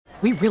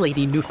We really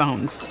need new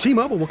phones.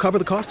 T-Mobile will cover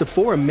the cost of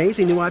 4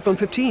 amazing new iPhone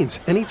 15s,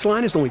 and each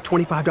line is only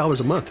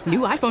 $25 a month. New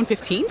iPhone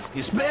 15s?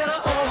 It's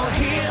better over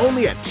here.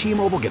 Only at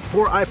T-Mobile, get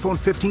 4 iPhone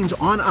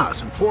 15s on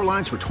us and 4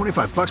 lines for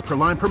 $25 per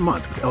line per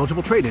month with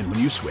eligible trade-in when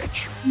you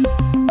switch.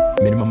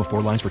 Minimum of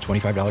 4 lines for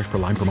 $25 per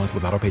line per month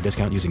with autopay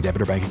discount using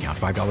debit or bank account.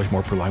 $5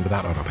 more per line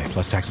without autopay,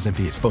 plus taxes and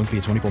fees. Phone fee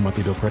at 24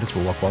 monthly bill credits for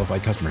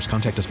well-qualified customers.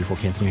 Contact us before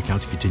canceling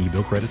account to continue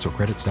bill credits or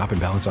credit stop and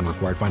balance on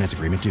required finance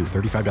agreement due.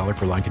 $35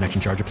 per line connection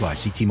charge applies.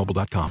 See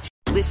T-Mobile.com.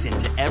 Listen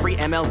to every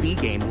MLB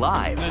game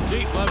live. In the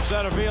deep left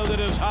center field, it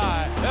is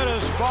high, it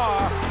is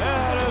far,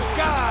 it is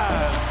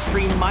gone.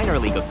 Stream minor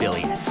league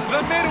affiliates.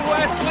 The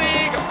Midwest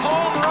League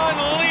home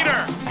run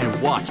leader.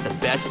 And watch the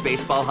best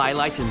baseball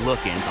highlights and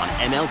look-ins on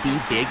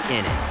MLB Big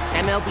Inning.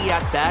 MLB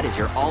At Bat is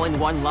your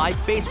all-in-one live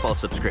baseball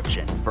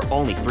subscription for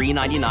only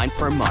 $3.99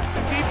 per month.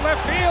 Deep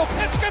left field,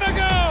 it's gonna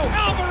go.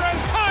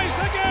 Alvarez ties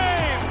the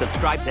game.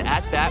 Subscribe to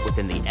At Bat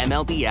within the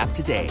MLB app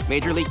today.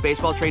 Major League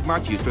Baseball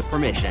trademarks used with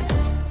permission.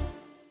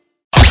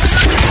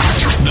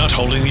 Not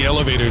holding the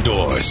elevator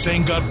door,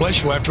 saying God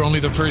bless you after only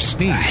the first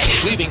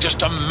sneeze, leaving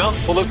just a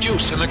mouthful of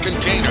juice in the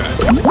container.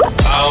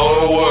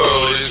 Our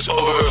world is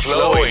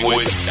overflowing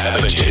with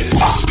savages.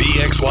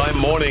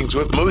 PXY Mornings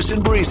with Moose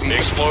and Breezy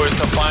explores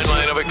the fine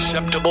line of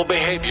acceptable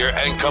behavior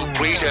and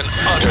complete and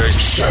utter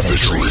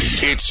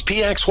savagery. It's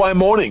PXY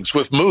Mornings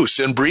with Moose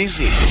and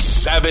Breezy.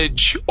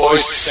 Savage or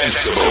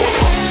sensible?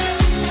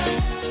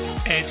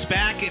 It's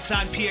back. It's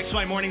on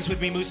PXY Mornings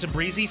with me, Moose and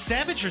Breezy.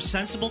 Savage or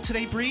sensible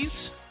today,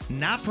 Breeze?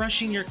 Not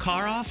brushing your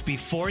car off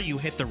before you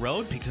hit the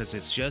road because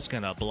it's just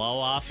going to blow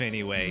off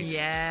anyways.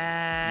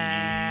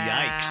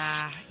 Yeah.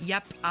 Yikes.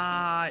 Yep.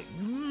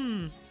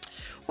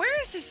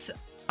 Where is this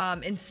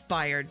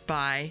inspired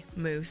by,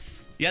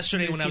 Moose?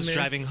 Yesterday when I was Moose.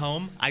 driving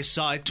home, I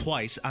saw it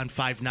twice on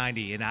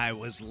 590 and I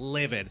was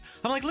livid.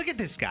 I'm like, look at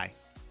this guy.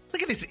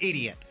 Look at this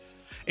idiot.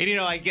 And you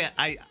know,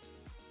 I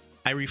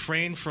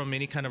refrain from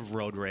any kind of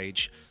road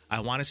rage.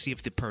 I want to see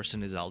if the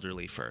person is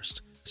elderly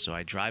first. So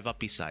I drive up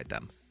beside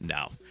them.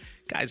 No.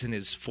 Guy's in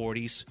his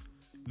 40s,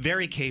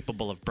 very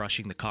capable of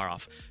brushing the car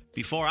off.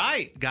 Before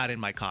I got in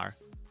my car,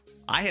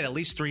 I had at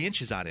least 3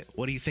 inches on it.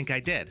 What do you think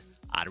I did?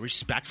 Out of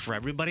respect for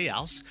everybody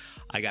else,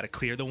 I got to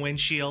clear the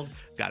windshield,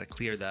 got to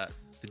clear the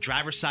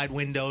driver's side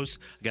windows,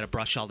 I got to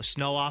brush all the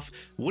snow off.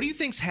 What do you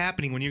think's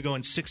happening when you're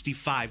going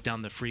 65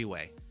 down the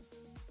freeway?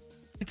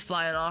 It's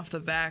flying off the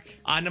back.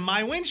 Onto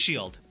my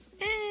windshield.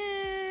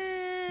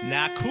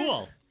 Not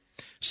cool.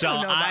 So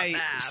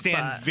I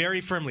stand very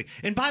firmly.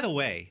 And by the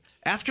way,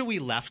 after we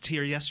left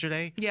here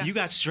yesterday, you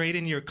got straight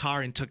in your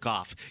car and took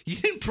off. You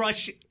didn't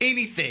brush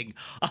anything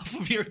off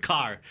of your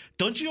car.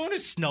 Don't you own a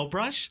snow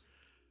brush?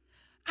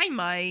 I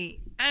might.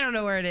 I don't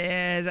know where it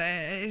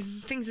is.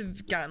 Things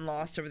have gotten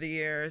lost over the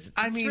years.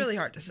 It's really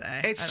hard to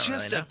say. It's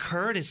just a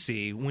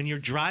courtesy when you're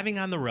driving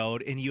on the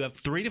road and you have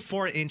 3 to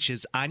 4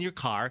 inches on your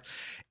car.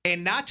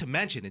 And not to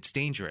mention, it's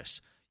dangerous.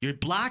 You're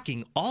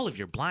blocking all of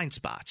your blind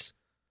spots.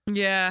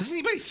 Yeah. Does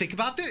anybody think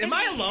about this? Am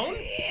I alone?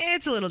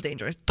 It's a little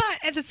dangerous, but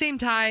at the same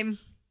time,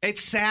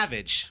 it's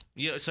savage.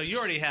 So you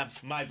already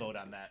have my vote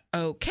on that.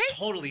 Okay.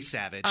 Totally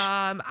savage.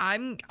 I'm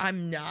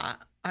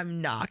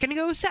not gonna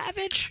go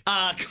savage.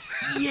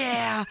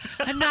 Yeah,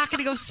 I'm not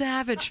gonna go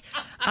savage.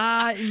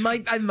 I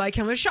might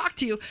come as a shock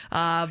to you,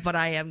 but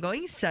I am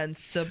going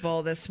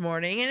sensible this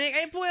morning, and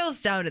it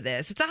boils down to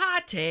this. It's a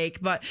hot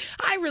take, but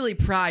I really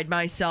pride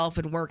myself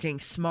in working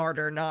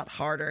smarter, not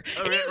harder.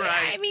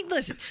 Right. I mean,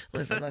 listen.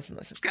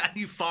 It's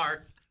gotten you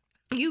far.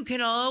 You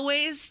can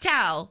always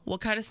tell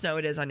what kind of snow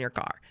it is on your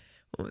car.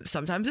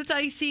 Sometimes it's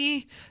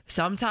icy.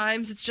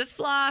 Sometimes it's just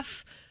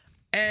fluff.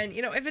 And,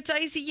 you know, if it's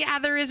icy,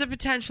 there is a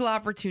potential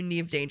opportunity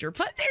of danger.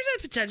 But there's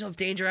a potential of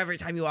danger every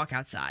time you walk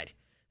outside.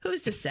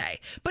 Who's to say?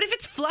 But if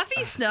it's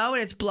fluffy snow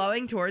and it's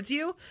blowing towards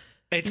you,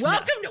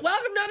 welcome to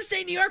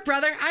upstate New York,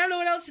 brother. I don't know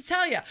what else to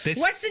tell you.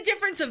 What's the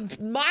difference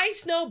of my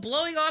snow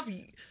blowing off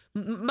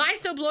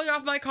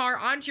my car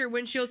onto your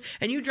windshield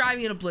and you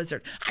driving in a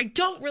blizzard? I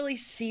don't really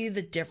see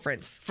the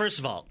difference. First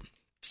of all,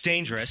 it's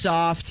dangerous.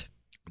 Soft.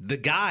 The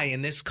guy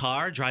in this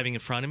car driving in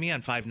front of me on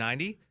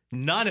 590,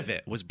 none of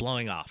it was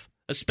blowing off.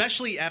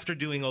 Especially after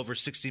doing over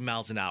 60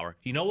 miles an hour.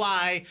 You know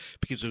why?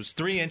 Because it was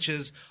 3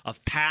 inches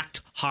of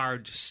packed,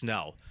 hard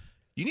snow.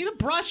 You need a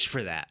brush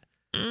for that.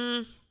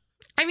 I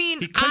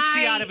mean, he couldn't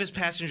see out of his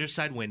passenger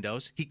side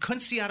windows. He couldn't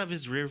see out of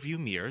his rear view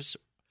mirrors.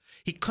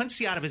 He couldn't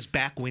see out of his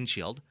back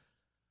windshield.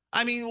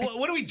 I mean,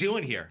 what are we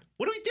doing here?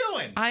 What are we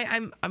doing?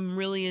 I'm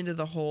really into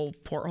the whole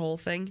porthole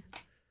thing.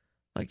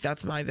 Like,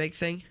 that's my big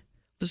thing.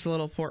 Just a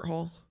little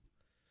porthole.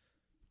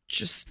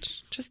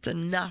 Just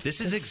enough.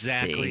 This is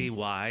exactly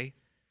why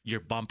your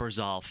bumper's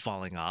all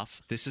falling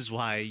off. This is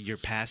why your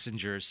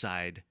passenger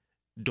side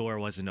door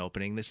wasn't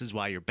opening. This is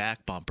why your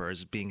back bumper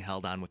is being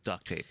held on with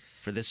duct tape.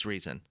 For this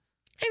reason.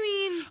 I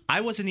mean,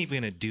 I wasn't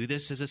even going to do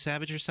this as a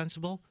savage or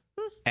sensible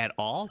at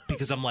all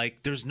because I'm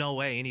like, there's no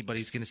way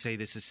anybody's going to say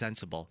this is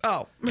sensible.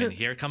 Oh. And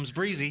here comes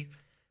Breezy.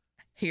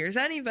 Here's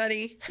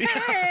anybody.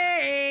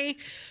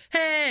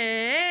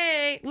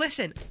 Hey.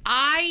 Listen,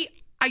 I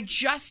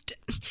just...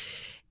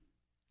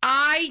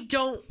 I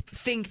don't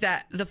think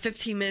that the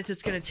 15 minutes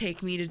it's going to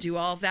take me to do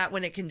all of that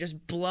when it can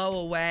just blow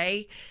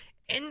away.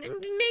 And maybe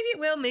it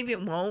will, maybe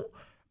it won't.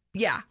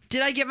 Yeah.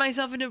 Did I get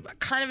myself into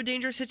kind of a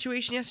dangerous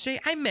situation yesterday?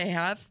 I may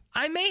have.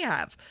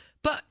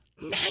 But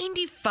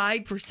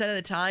 95% of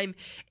the time,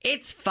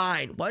 it's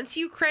fine. Once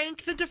you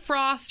crank the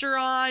defroster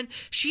on,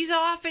 she's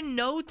off in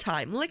no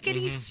time.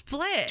 Lickety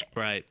split.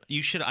 Right.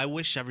 I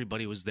wish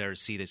everybody was there to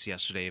see this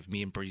yesterday of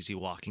me and Breezy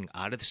walking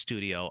out of the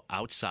studio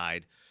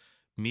outside,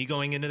 me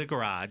going into the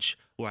garage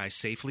where I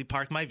safely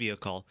parked my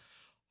vehicle,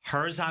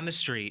 hers on the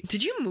street.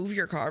 Did you move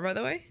your car, by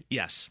the way?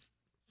 Yes.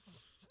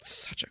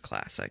 Such a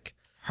classic.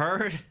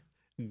 Her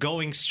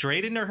going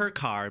straight into her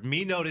car,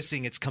 me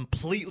noticing it's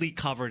completely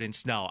covered in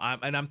snow.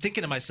 I'm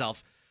thinking to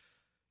myself,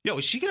 yo,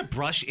 is she going to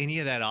brush any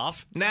of that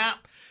off? Nah.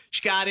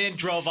 She got in,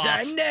 drove off.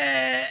 Send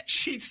it.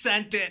 She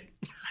sent it.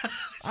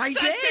 I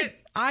did.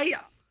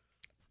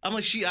 I'm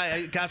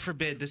like, God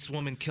forbid this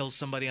woman kills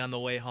somebody on the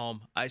way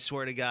home. I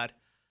swear to God.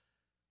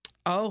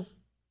 Oh.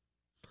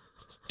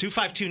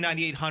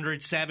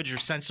 252-9800, Savage or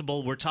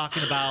Sensible. We're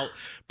talking about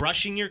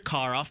brushing your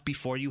car off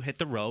before you hit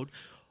the road.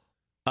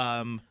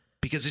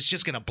 Because it's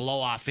just going to blow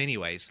off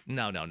anyways.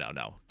 No.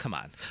 Come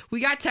on.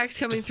 We got texts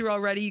coming through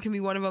already. You can be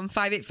one of them,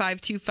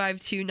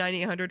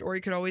 585-252-9800, or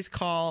you could always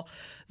call.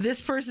 This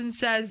person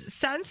says,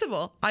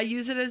 sensible. I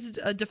use it as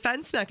a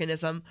defense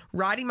mechanism.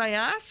 Riding my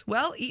ass?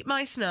 Well, eat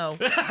my snow.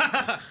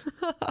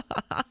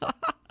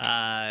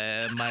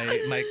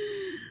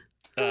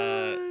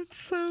 It's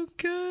so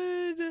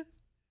good.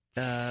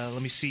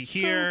 Let me see So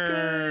here.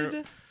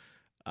 good.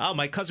 Oh,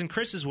 my cousin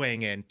Chris is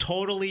weighing in.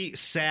 Totally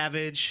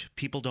savage.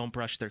 People don't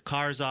brush their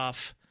cars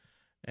off.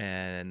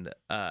 And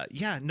I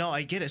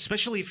get it.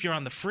 Especially if you're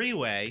on the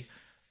freeway.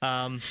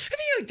 I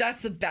feel like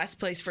that's the best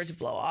place for it to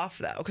blow off,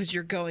 though, because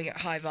you're going at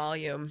high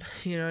volume.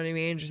 You know what I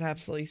mean? Just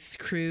absolutely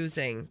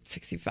cruising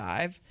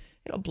 65.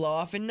 It'll blow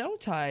off in no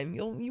time.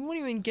 You won't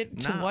even get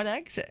to one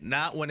exit.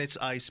 Not when it's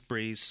ice,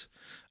 Breeze.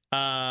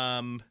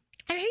 I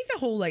hate the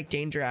whole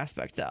danger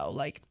aspect, though.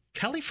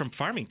 Kelly from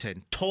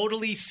Farmington,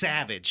 totally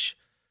savage.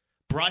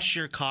 Brush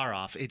your car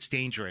off. It's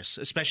dangerous,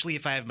 especially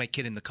if I have my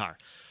kid in the car.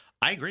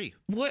 I agree.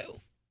 What?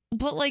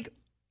 But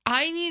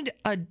I need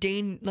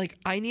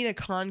a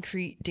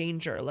concrete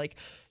danger.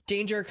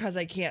 Danger because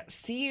I can't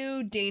see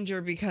you.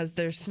 Danger because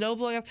there's snow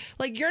blowing up.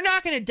 You're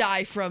not going to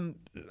die from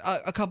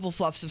a couple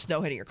fluffs of snow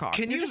hitting your car.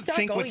 Can you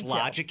think with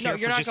logic here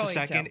for just a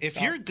second?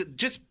 If you're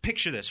just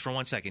picture this for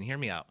 1 second. Hear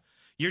me out.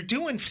 You're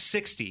doing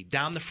 60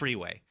 down the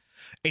freeway,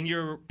 and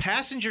your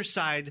passenger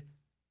side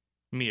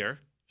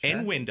mirror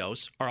and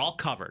windows are all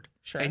covered.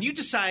 Sure. And you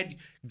decide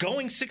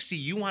going 60,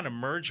 you want to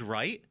merge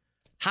right.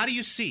 How do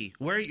you see?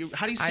 How do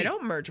you see? I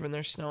don't merge when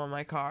there's snow in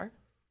my car.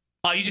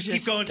 Oh, you just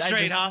keep going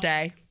straight, huh?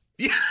 Stay.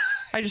 Yeah.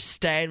 I just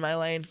stay in my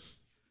lane.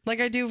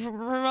 Like I do for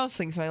most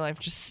things in my life.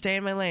 Just stay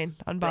in my lane.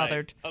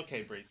 Unbothered. Right.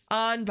 Okay, Breeze.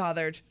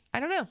 Unbothered. I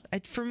don't know.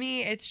 For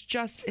me, it's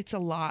a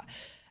lot.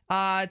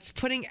 It's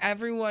putting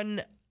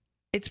everyone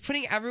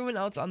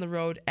else on the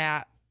road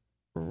at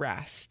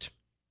rest.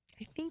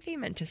 I think they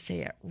meant to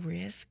say at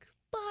risk,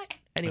 but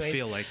anyways. I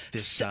feel like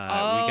this, we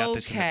got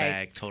this in the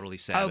bag. Totally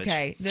savage.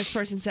 Okay. This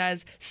person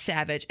says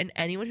savage, and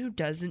anyone who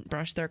doesn't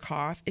brush their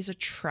car off is a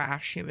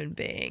trash human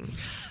being.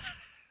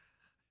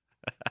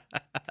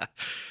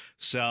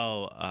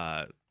 So,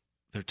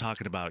 they're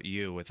talking about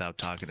you without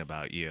talking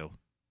about you.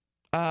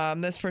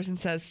 This person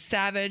says,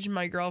 savage,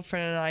 my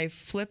girlfriend and I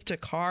flipped a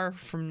car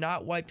from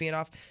not wiping it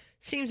off.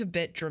 Seems a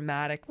bit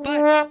dramatic, but we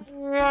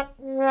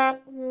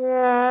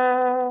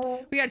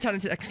got a ton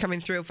of texts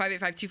coming through.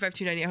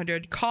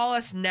 585-252-9800. Call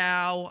us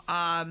now.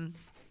 I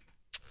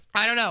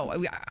don't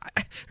know.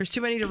 There's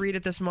too many to read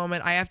at this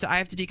moment. I have to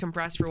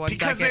decompress for 1 second.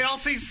 Because they all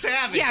say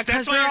savage. Yeah,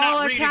 because they're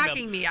all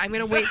attacking me. I'm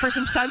going to wait for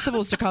some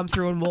sensibles to come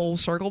through, and we'll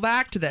circle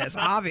back to this,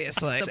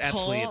 obviously. It's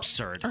absolutely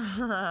absurd.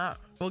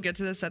 We'll get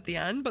to this at the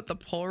end, but the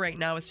poll right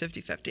now is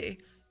 50-50.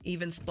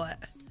 Even split.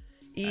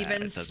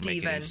 Even that doesn't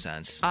make any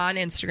sense. On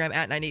Instagram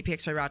at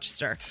 98PXY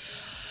Rochester.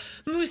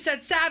 Moose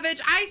said savage.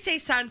 I say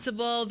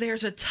sensible.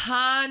 There's a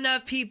ton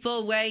of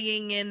people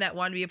weighing in that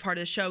want to be a part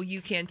of the show.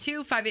 You can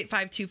too.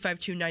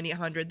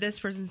 585-252-9800. This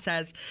person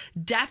says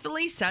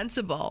definitely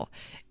sensible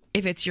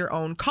if it's your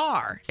own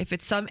car. If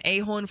it's some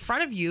a-hole in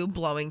front of you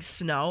blowing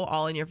snow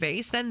all in your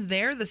face, then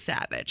they're the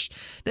savage.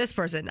 This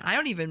person, I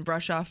don't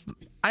brush off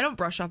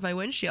my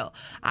windshield.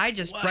 I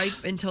just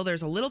wipe until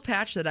there's a little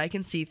patch that I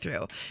can see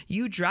through.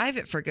 You drive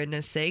it, for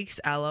goodness sakes.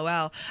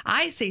 LOL.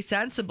 I say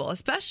sensible,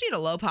 especially in a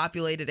low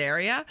populated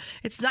area.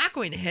 It's not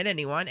going to hit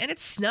anyone, and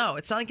it's snow.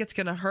 It's not like it's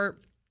going to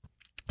hurt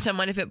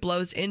someone if it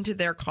blows into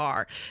their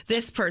car.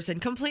 This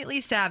person,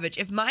 completely savage.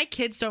 If my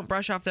kids don't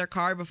brush off their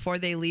car before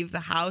they leave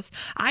the house,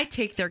 I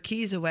take their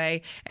keys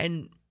away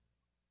and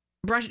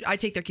brush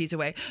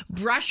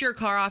your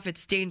car off.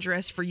 It's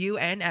dangerous for you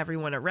and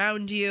everyone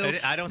around you.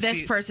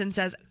 This person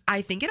says,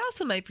 I think it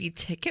also might be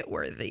ticket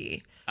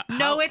worthy.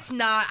 No, it's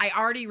not. I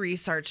already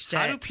researched it.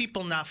 How do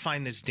people not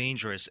find this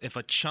dangerous if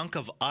a chunk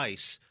of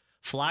ice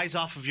flies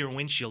off of your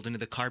windshield into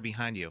the car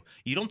behind you?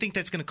 You don't think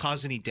that's going to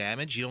cause any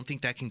damage? You don't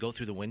think that can go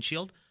through the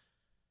windshield?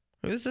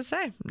 Who's to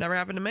say? Never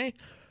happened to me.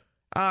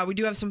 We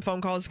do have some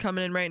phone calls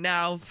coming in right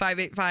now.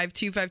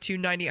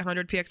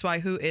 585-252-9800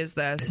 PXY. Who is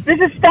this? This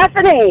is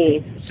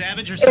Stephanie.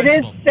 Savage or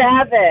sensible? It is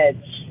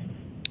savage.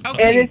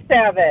 Okay. It is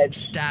savage.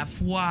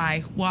 Steph,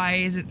 why? Why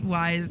is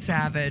it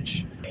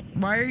savage?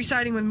 Why are you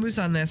siding with Moose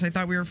on this? I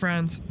thought we were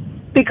friends.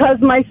 Because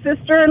my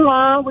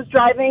sister-in-law was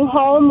driving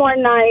home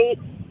one night,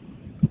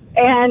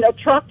 and a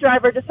truck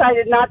driver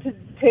decided not to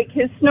take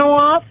his snow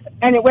off,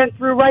 and it went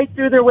right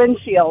through their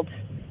windshield.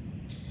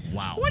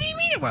 Wow. What do you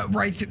mean it went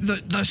right through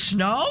the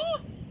snow?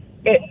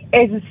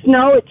 It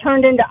snow. It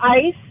turned into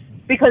ice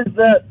because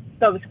the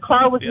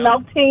car was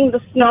melting the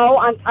snow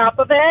on top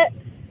of it,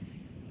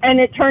 and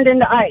it turned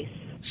into ice.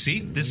 See,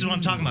 this is what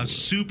I'm talking about.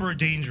 Super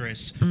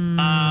dangerous. All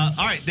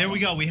right, there we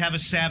go. We have a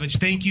savage.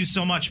 Thank you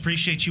so much.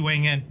 Appreciate you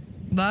weighing in.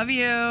 Love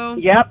you.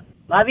 Yep.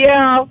 Love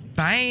you.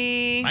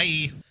 Bye.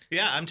 Bye.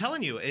 Yeah, I'm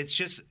telling you, it's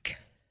just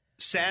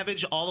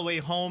savage all the way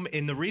home.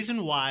 And the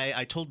reason why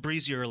I told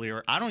Breezy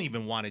earlier, I don't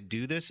even want to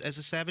do this as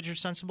a savage or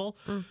sensible,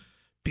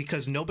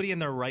 because nobody in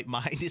their right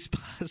mind is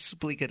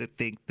possibly going to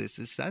think this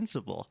is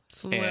sensible.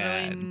 It's literally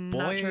and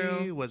not boy,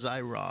 true. was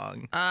I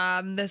wrong.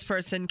 This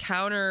person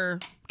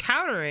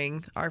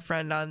countering our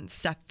friend on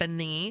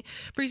Stephanie.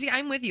 Breezy,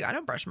 I'm with you. I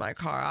don't brush my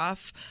car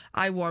off.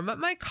 I warm up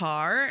my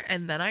car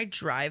and then I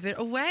drive it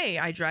away.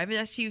 I drive an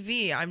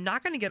SUV. I'm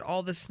not going to get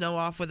all the snow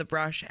off with a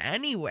brush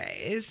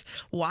anyways.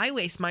 Why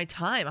waste my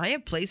time? I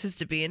have places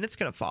to be and it's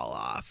going to fall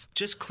off.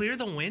 Just clear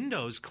the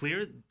windows.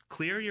 Clear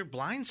your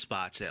blind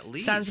spots at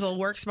least. Sensible.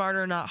 Work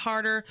smarter, not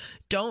harder.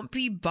 Don't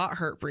be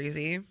butthurt,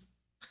 Breezy.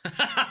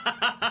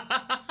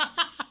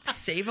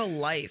 Save a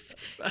life.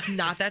 It's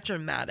not that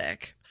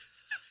dramatic.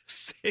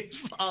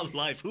 Save a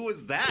life. Who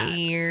was that?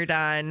 You're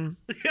done.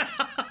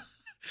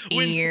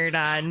 You're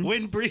done.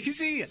 When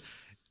Breezy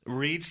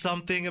reads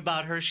something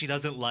about her she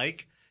doesn't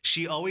like,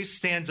 she always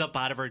stands up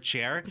out of her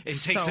chair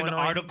and takes an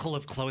article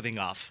of clothing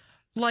off.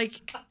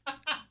 Like,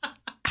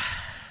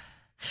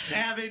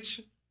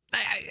 savage.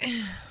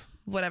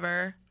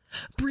 Whatever.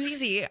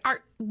 Breezy,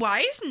 why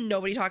is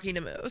nobody talking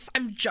to Moose?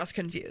 I'm just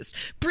confused.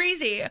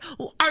 Breezy,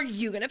 are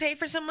you going to pay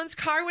for someone's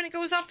car when it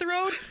goes off the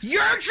road?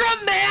 You're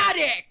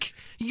dramatic.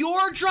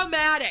 You're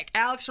dramatic.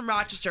 Alex from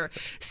Rochester.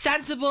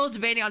 Sensible,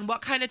 debating on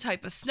what kind of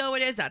type of snow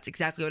it is. That's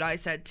exactly what I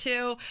said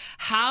too.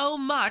 How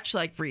much,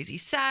 like Breezy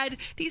said,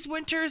 these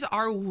winters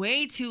are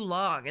way too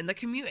long and the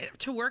commute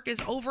to work is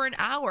over an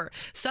hour.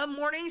 Some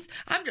mornings,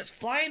 I'm just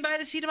flying by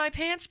the seat of my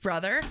pants,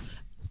 brother.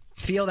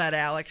 Feel that,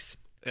 Alex.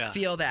 Yeah.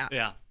 Feel that.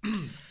 Yeah.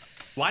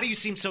 Why do you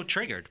seem so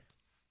triggered?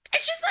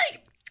 It's just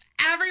like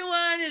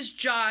everyone is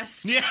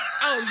just,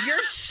 oh,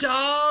 you're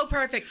so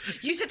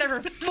perfect. You sit there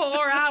for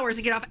 4 hours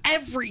and get off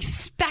every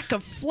speck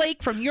of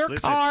flake from your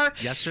car.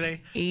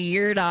 Yesterday?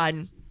 You're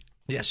done.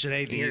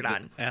 Yesterday, you're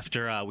done.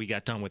 After we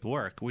got done with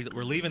work, we're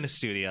leaving the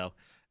studio,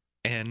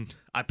 and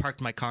I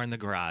parked my car in the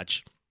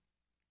garage.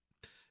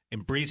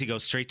 And Breezy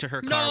goes straight to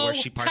her car where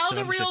she parks. Tell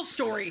the real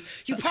story.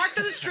 You parked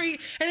on the street,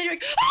 and then you're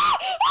like,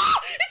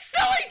 it's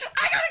snowing!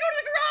 I gotta go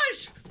to the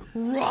garage!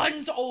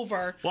 Runs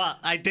over. Well,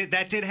 that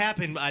did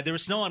happen. There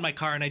was snow on my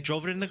car, and I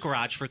drove it in the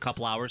garage for a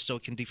couple hours so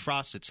it can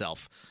defrost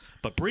itself.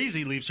 But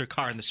Breezy leaves her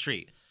car in the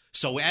street.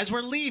 So as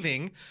we're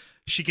leaving,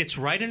 she gets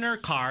right in her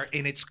car,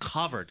 and it's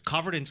covered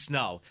in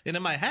snow. And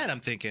in my head, I'm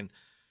thinking,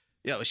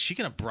 is she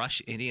going to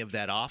brush any of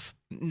that off?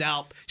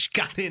 No, she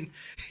got in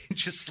and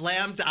just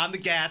slammed on the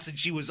gas, and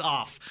she was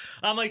off.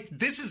 I'm like,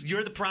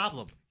 you're the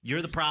problem.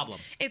 You're the problem.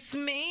 It's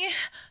me.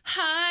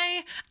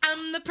 Hi,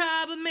 I'm the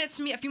problem. It's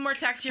me. A few more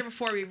texts here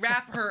before we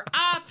wrap her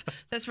up.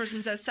 This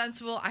person says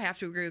sensible. I have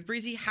to agree with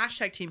Breezy.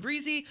 # Team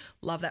Breezy.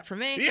 Love that from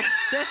me. Yeah.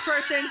 This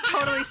person,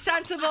 totally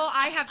sensible.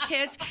 I have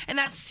kids, and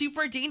that's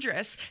super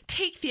dangerous.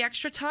 Take the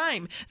extra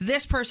time.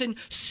 This person,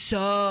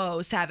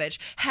 so savage.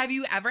 Have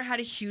you ever had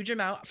a huge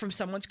amount from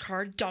someone's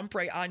car dump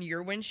right on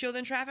your windshield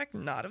in traffic?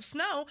 Not of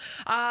snow.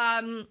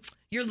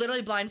 You're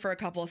literally blind for a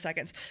couple of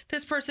seconds.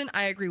 This person,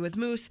 I agree with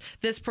Moose.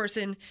 This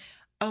person,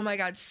 oh my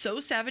God, so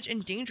savage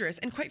and dangerous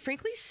and quite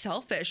frankly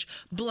selfish.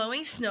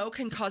 Blowing snow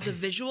can cause a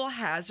visual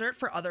hazard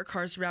for other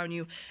cars around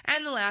you.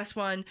 And the last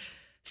one,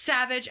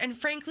 savage and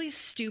frankly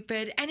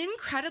stupid and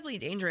incredibly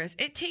dangerous.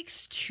 It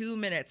takes 2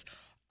 minutes.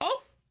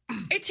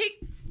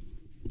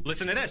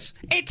 Listen to this.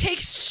 It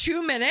takes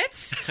 2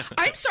 minutes.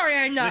 I'm sorry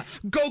I'm not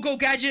go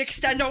gadget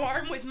extendo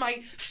arm with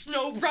my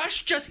snow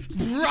brush just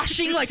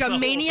brushing like a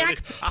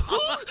maniac.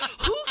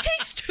 Who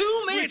takes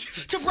 2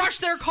 minutes to brush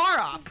their car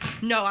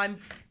off? No, I'm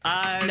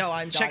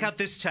done. Check out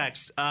this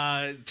text.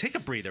 Take a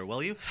breather,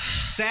 will you?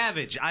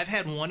 Savage. I've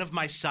had one of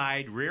my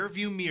side rear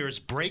view mirrors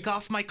break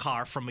off my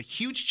car from a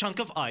huge chunk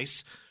of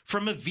ice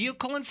from a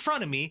vehicle in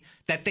front of me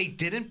that they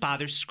didn't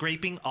bother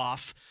scraping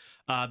off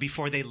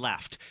before they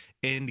left.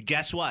 And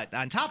guess what?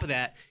 On top of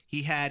that,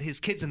 he had his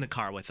kids in the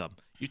car with him.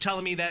 You're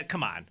telling me that?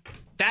 Come on.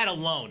 That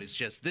alone is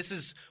just,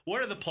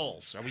 what are the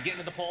polls? Are we getting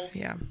to the polls?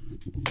 Yeah.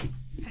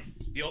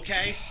 You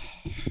okay?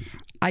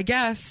 I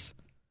guess.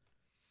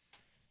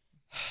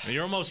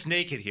 You're almost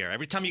naked here.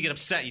 Every time you get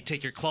upset, you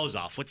take your clothes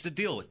off. What's the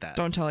deal with that?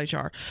 Don't tell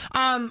HR.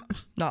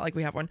 Not like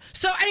we have one.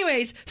 So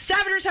anyways,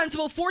 Savage or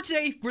Sensible for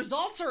today.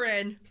 Results are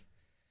in.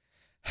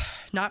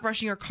 Not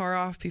brushing your car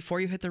off before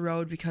you hit the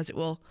road because it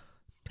will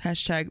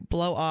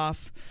 #blow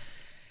off.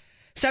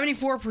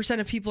 74%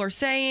 of people are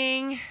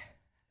saying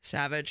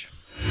Savage.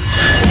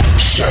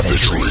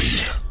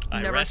 Savagery.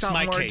 I never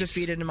felt more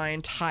defeated in my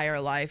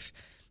entire life.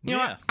 You know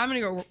what? I'm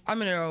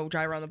gonna go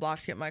drive around the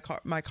block to get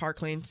my car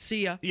clean.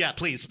 See ya. Yeah,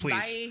 please.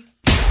 Bye.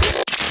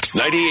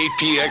 98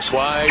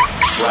 PXY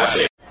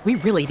traffic. We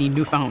really need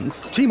new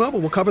phones. T-Mobile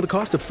will cover the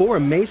cost of 4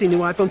 amazing new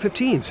iPhone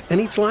 15s, and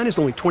each line is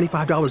only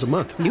 $25 a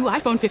month. New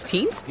iPhone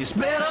 15s? It's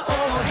better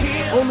over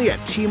here. Only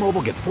at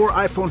T-Mobile, get 4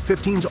 iPhone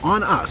 15s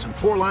on us and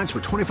 4 lines for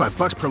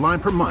 $25 per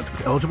line per month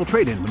with eligible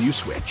trade-in when you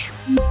switch.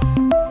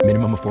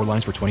 Minimum of 4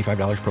 lines for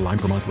 $25 per line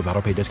per month with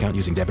autopay discount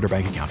using debit or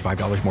bank account.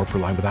 $5 more per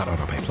line without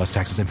autopay, plus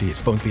taxes and fees.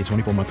 Phone fee at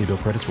 24 monthly bill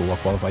credits for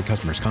well-qualified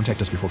customers. Contact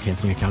us before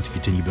canceling account to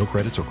continue bill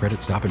credits or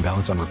credit stop and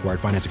balance on required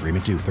finance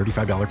agreement due.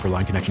 $35 per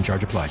line connection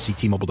charge applies. See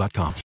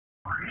T-Mobile.com.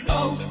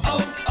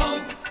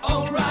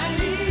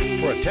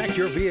 O'Reilly. Protect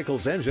your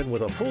vehicle's engine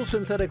with a full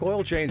synthetic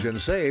oil change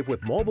and save with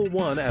Mobil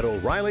 1 at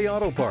O'Reilly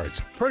Auto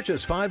Parts.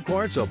 Purchase 5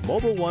 quarts of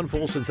Mobil 1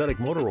 full synthetic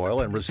motor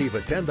oil and receive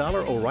a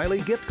 $10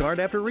 O'Reilly gift card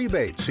after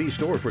rebate. See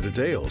store for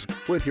details.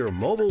 With your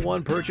Mobil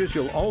 1 purchase,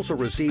 you'll also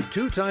receive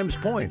 2 times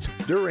points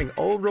during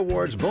Old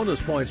Rewards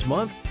Bonus Points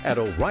Month at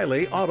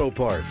O'Reilly Auto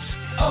Parts.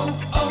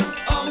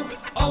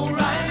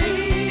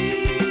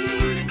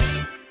 O'Reilly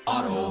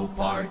Auto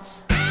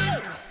Parts.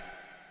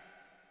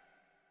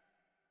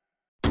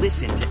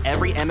 Listen to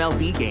every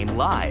MLB game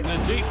live.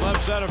 In the deep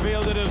left center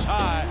field, it is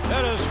high,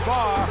 it is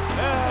far,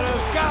 it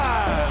is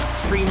gone.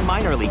 Stream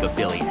minor league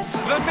affiliates.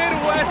 The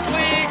Midwest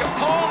League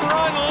home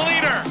run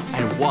leader.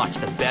 And watch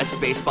the best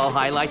baseball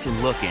highlights and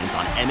look-ins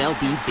on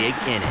MLB Big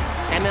Inning.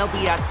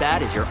 MLB At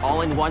Bat is your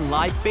all-in-one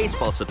live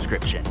baseball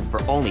subscription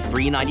for only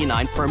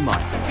 $3.99 per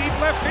month. Deep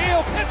left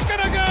field, it's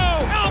gonna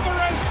go.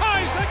 Alvarez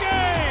ties the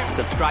game.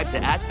 Subscribe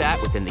to At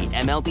Bat within the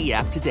MLB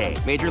app today.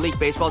 Major League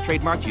Baseball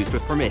trademarks used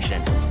with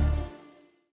permission.